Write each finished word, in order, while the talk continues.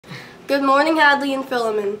Good morning, Hadley and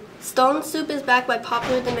Philemon. Stone Soup is back by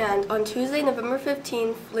popular demand. On Tuesday, November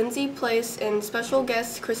 15th, Lindsay Place and special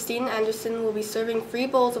guest Christine Anderson will be serving free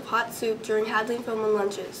bowls of hot soup during Hadley and Philemon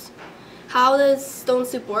lunches. How does Stone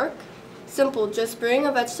Soup work? Simple, just bring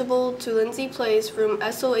a vegetable to Lindsay Place, room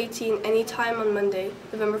SO18, anytime on Monday,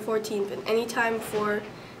 November 14th, and anytime before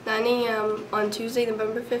 9 a.m. on Tuesday,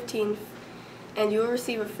 November 15th, and you will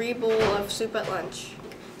receive a free bowl of soup at lunch.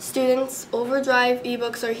 Students, Overdrive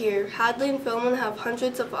ebooks are here. Hadley and Philemon have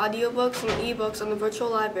hundreds of audiobooks and ebooks on the virtual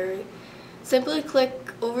library. Simply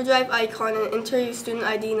click Overdrive icon and enter your student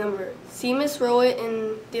ID number. See Ms. Rowett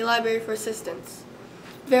in the library for assistance.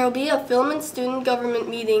 There will be a Philemon student government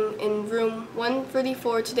meeting in room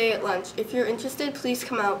 134 today at lunch. If you're interested, please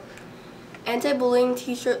come out. Anti-bullying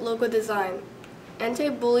t-shirt logo design.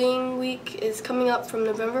 Anti-bullying week is coming up from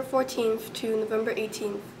November 14th to November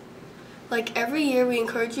 18th. Like every year, we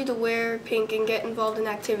encourage you to wear pink and get involved in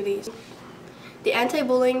activities. The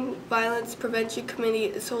Anti-Bullying Violence Prevention Committee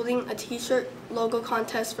is holding a t-shirt logo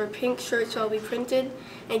contest for pink shirts that will be printed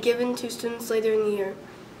and given to students later in the year.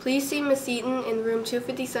 Please see Ms. Eaton in room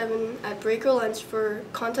 257 at break or lunch for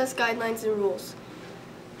contest guidelines and rules.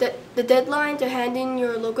 The deadline to hand in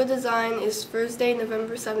your logo design is Thursday,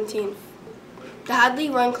 November 17th. The Hadley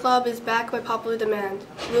Run Club is back by popular demand.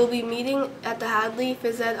 We will be meeting at the Hadley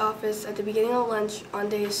Phys Ed office at the beginning of lunch on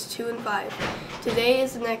days 2 and 5. Today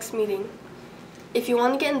is the next meeting. If you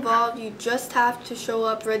want to get involved, you just have to show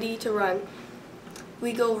up ready to run.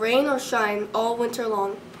 We go rain or shine all winter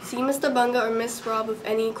long. See Mr. Bunga or Miss Rob with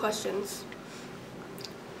any questions.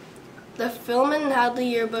 The Philemon and Hadley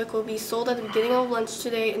yearbook will be sold at the beginning of lunch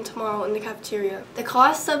today and tomorrow in the cafeteria. The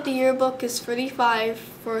cost of the yearbook is $35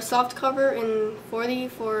 for a soft cover and $40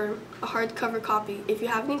 for a hardcover copy. If you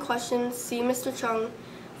have any questions, see Mr. Chung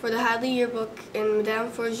for the Hadley yearbook and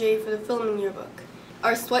Madame Forget for the Philemon yearbook.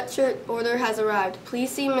 Our sweatshirt order has arrived.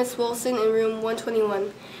 Please see Miss Wilson in room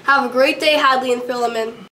 121. Have a great day, Hadley and Philemon.